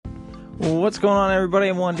What's going on, everybody?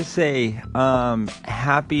 I wanted to say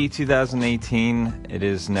happy 2018. It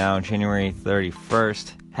is now January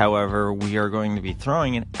 31st. However, we are going to be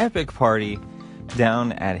throwing an epic party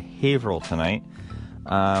down at Haverhill tonight.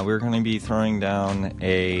 We're going to be throwing down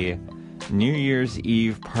a New Year's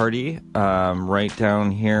Eve party right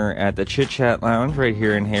down here at the Chit Chat Lounge right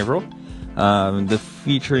here in Haverhill. The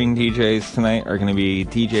featuring DJs tonight are going to be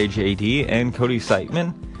DJ JD and Cody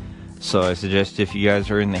Siteman. So I suggest if you guys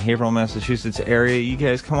are in the Haverhill, Massachusetts area, you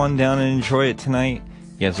guys come on down and enjoy it tonight.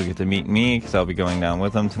 You guys will get to meet me because I'll be going down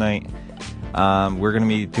with them tonight. We're going to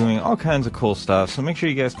be doing all kinds of cool stuff, so make sure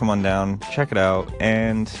you guys come on down, check it out,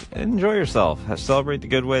 and enjoy yourself. Celebrate the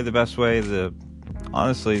good way, the best way,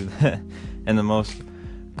 honestly, in the most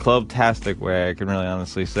club-tastic way I can really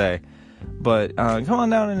honestly say. But come on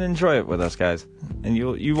down and enjoy it with us, guys, and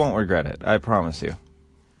you won't regret it, I promise you.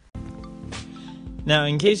 Now,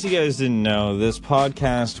 in case you guys didn't know, this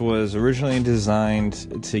podcast was originally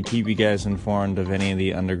designed to keep you guys informed of any of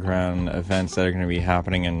the underground events that are going to be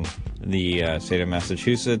happening in the state of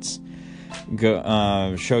Massachusetts,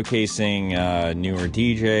 showcasing newer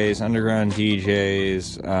DJs, underground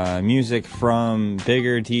DJs, music from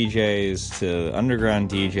bigger DJs to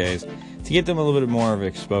underground DJs, to get them a little bit more of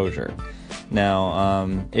exposure.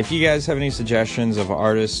 Now, if you guys have any suggestions of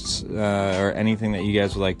artists or anything that you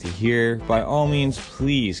guys would like to hear, by all means,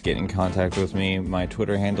 please get in contact with me. My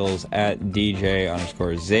Twitter handle is at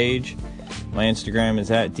DJ_Zage. My Instagram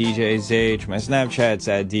is at DJZage. My Snapchat's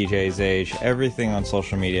at DJZage. Everything on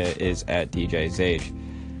social media is at DJZage.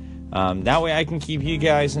 That way I can keep you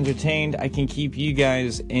guys entertained. I can keep you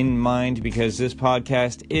guys in mind because this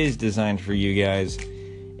podcast is designed for you guys.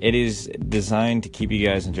 It is designed to keep you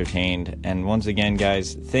guys entertained. And once again,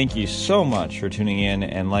 guys, thank you so much for tuning in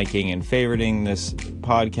and liking and favoriting this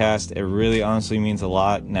podcast. It really honestly means a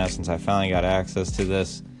lot now since I finally got access to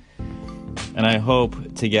this. And I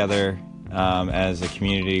hope together, as a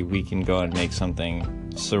community, we can go and make something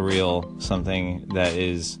surreal, something that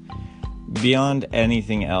is beyond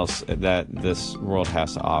anything else that this world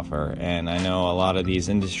has to offer. And I know a lot of these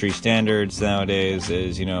industry standards nowadays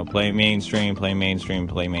is, play mainstream.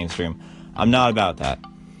 I'm not about that.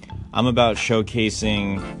 I'm about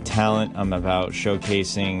showcasing talent. I'm about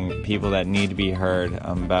showcasing people that need to be heard.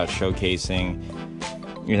 I'm about showcasing,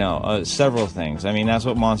 several things. I mean, that's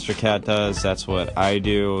what Monster Cat does. That's what I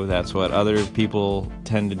do. That's what other people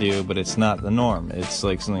tend to do, but it's not the norm. It's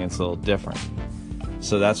like something that's a little different.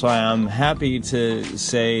 So that's why I'm happy to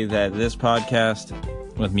say that this podcast,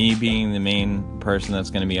 with me being the main person that's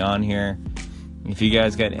going to be on here, if you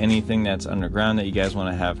guys got anything that's underground that you guys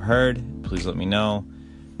want to have heard, please let me know.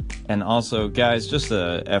 And also, guys, just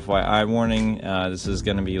a FYI warning, this is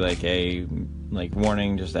going to be like a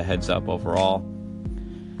warning, just a heads up overall.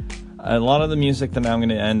 A lot of the music that I'm going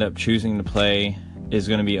to end up choosing to play is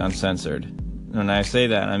going to be uncensored. When I say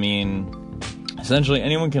that, I mean, essentially,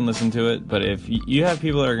 anyone can listen to it, but if you have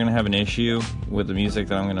people that are going to have an issue with the music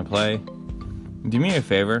that I'm going to play, do me a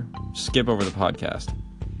favor, skip over the podcast.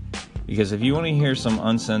 Because if you want to hear some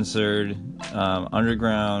uncensored,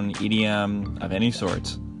 underground EDM of any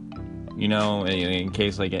sorts, in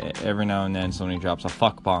case like every now and then somebody drops a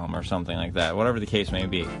fuck bomb or something like that, whatever the case may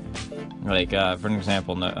be. Like, for an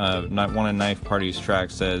example, one of Knife Party's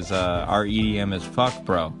tracks says, our EDM is fuck,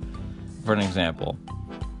 bro, for an example.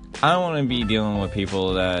 I don't want to be dealing with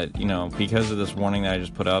people that, because of this warning that I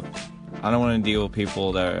just put up, I don't want to deal with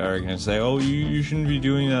people that are going to say, oh, you shouldn't be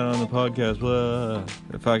doing that on the podcast, blah.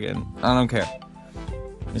 I don't care.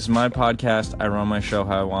 This is my podcast. I run my show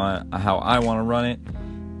how I want to run it,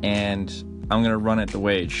 and I'm going to run it the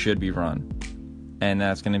way it should be run. And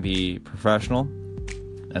that's going to be professional,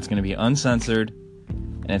 that's going to be uncensored,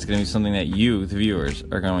 and it's going to be something that you, the viewers,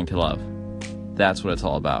 are going to love. That's what it's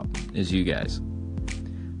all about, is you guys.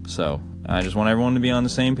 So, I just want everyone to be on the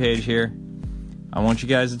same page here. I want you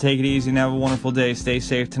guys to take it easy and have a wonderful day. Stay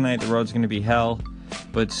safe tonight. The road's going to be hell.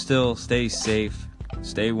 But still, stay safe.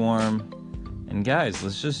 Stay warm. And guys,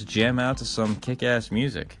 let's just jam out to some kick-ass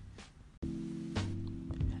music.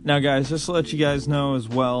 Now, guys, just to let you guys know as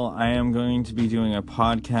well, I am going to be doing a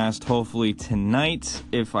podcast hopefully tonight,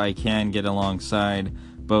 if I can get alongside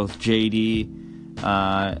both JD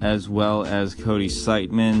as well as Cody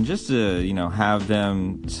Siteman, just to, have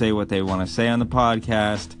them say what they want to say on the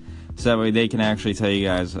podcast, so that way they can actually tell you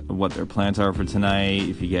guys what their plans are for tonight,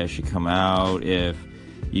 if you guys should come out, if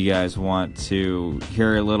you guys want to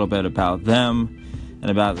hear a little bit about them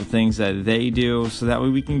and about the things that they do, so that way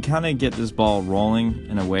we can kind of get this ball rolling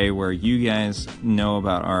in a way where you guys know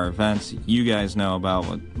about our events, you guys know about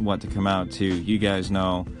what to come out to, you guys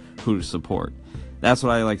know who to support. that's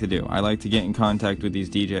what I like to do. I like to get in contact with these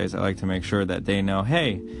DJs. I like to make sure that they know,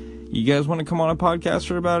 hey, you guys want to come on a podcast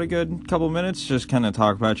for about a good couple minutes? Just kind of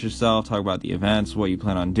talk about yourself, talk about the events, what you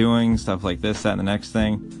plan on doing, stuff like this, that, and the next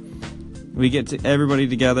thing. We get everybody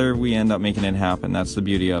together, we end up making it happen. That's the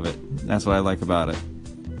beauty of it. That's what I like about it.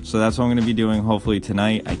 So that's what I'm going to be doing hopefully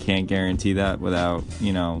tonight. I can't guarantee that without,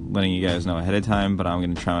 letting you guys know ahead of time, but I'm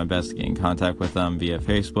going to try my best to get in contact with them via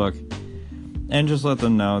Facebook and just let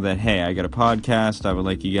them know that, hey, I got a podcast. I would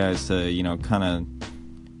like you guys to, kind of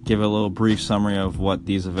give a little brief summary of what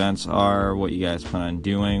these events are, what you guys plan on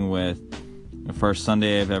doing with the first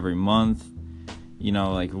Sunday of every month.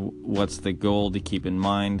 What's the goal to keep in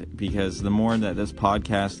mind, because the more that this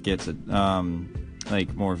podcast gets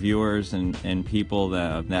more viewers and people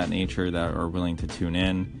that of that nature that are willing to tune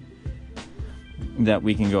in, that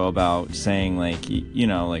we can go about saying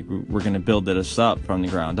we're going to build this up from the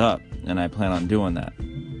ground up, and I plan on doing that.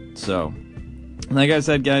 So like I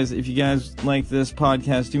said, guys, if you guys like this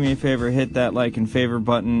podcast, do me a favor, hit that like and favor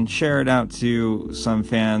button, share it out to some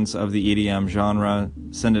fans of the EDM genre,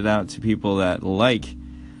 send it out to people that like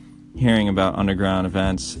hearing about underground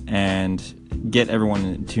events, and get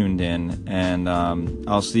everyone tuned in, and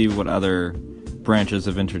I'll see what other branches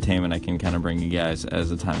of entertainment I can kind of bring you guys as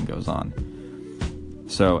the time goes on.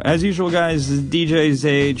 So, as usual, guys, this is DJ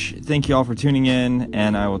Zage. Thank you all for tuning in,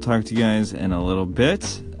 and I will talk to you guys in a little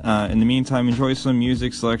bit. In the meantime, enjoy some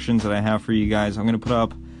music selections that I have for you guys. I'm going to put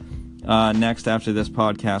up next after this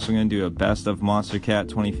podcast. I'm going to do a best of Monstercat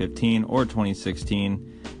 2015 or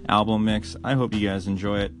 2016 album mix. I hope you guys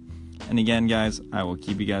enjoy it. And again, guys, I will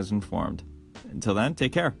keep you guys informed. Until then,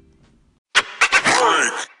 take care.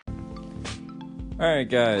 Alright,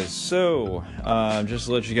 guys, so just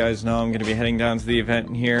to let you guys know, I'm going to be heading down to the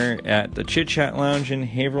event here at the Chit Chat Lounge in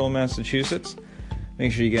Haverhill, Massachusetts.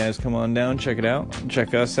 Make sure you guys come on down, check it out,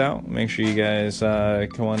 check us out. Make sure you guys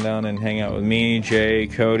come on down and hang out with me, Jay,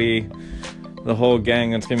 Cody, the whole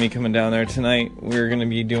gang that's going to be coming down there tonight. We're going to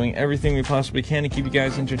be doing everything we possibly can to keep you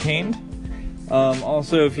guys entertained.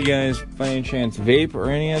 Also, if you guys by any chance vape or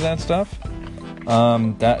any of that stuff,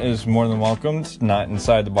 that is more than welcomed. Not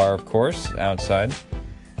inside the bar, of course, outside.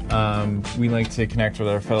 We like to connect with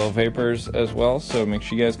our fellow vapors as well, so make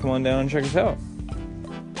sure you guys come on down and check us out.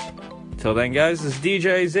 Till then, guys, this is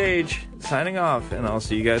DJ Zage signing off, and I'll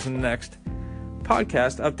see you guys in the next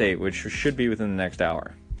podcast update, which should be within the next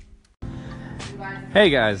hour.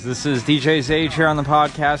 Hey guys, this is DJ Zage here on the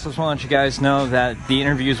podcast. I just want to let you guys know that the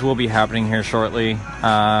interviews will be happening here shortly.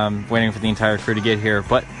 Waiting for the entire crew to get here,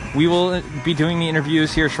 but we will be doing the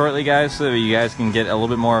interviews here shortly, guys, so you guys can get a little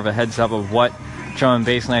bit more of a heads up of what drum and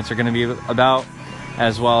bass nights are going to be about,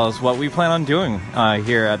 as well as what we plan on doing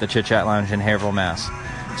here at the Chit Chat Lounge in Haverhill, Mass.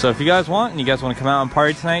 So if you guys want, and you guys want to come out and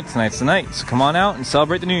party tonight, tonight's the night. So come on out and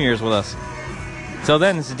celebrate the New Year's with us. Till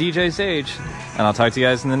then, this is DJ Sage, and I'll talk to you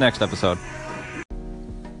guys in the next episode.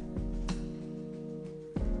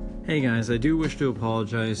 Hey guys, I do wish to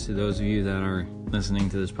apologize to those of you that are listening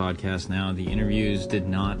to this podcast now. The interviews did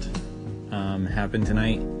not happen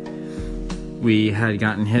tonight. We had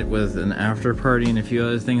gotten hit with an after party and a few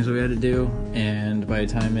other things we had to do, and by the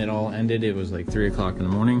time it all ended, it was like 3 o'clock in the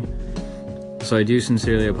morning. So I do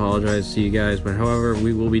sincerely apologize to you guys, but however,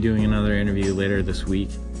 we will be doing another interview later this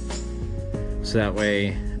week. So that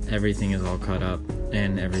way, everything is all caught up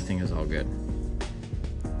and everything is all good.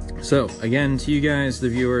 So, again, to you guys, the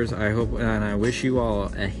viewers, I hope and I wish you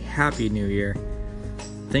all a happy new year.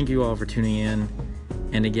 Thank you all for tuning in.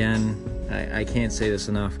 And again, I can't say this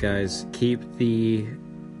enough, guys. Keep the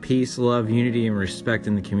peace, love, unity, and respect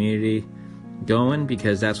in the community going,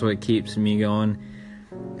 because that's what keeps me going.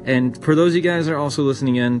 And for those of you guys that are also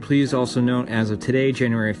listening in, please also note, as of today,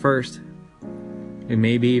 January 1st, it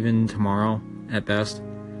may be even tomorrow at best,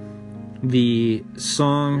 the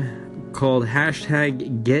song called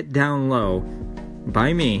 #GetDownLow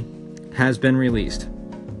by me has been released.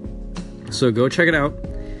 So go check it out.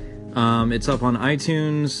 It's up on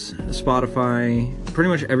iTunes, Spotify, pretty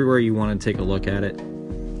much everywhere you want to take a look at it.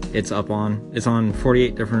 It's on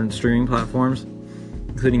 48 different streaming platforms,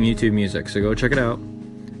 including YouTube Music. So go check it out.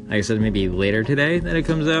 Like I said, maybe later today that it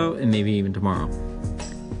comes out, and maybe even tomorrow.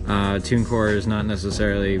 TuneCore is not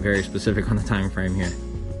necessarily very specific on the time frame here.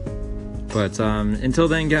 But until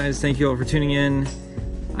then, guys, thank you all for tuning in.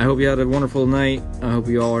 I hope you had a wonderful night. I hope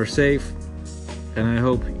you all are safe. And I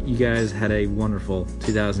hope you guys had a wonderful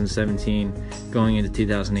 2017 going into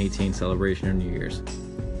 2018 celebration of New Year's.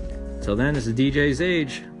 Till then, this is DJ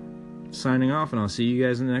Zage signing off, and I'll see you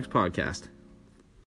guys in the next podcast.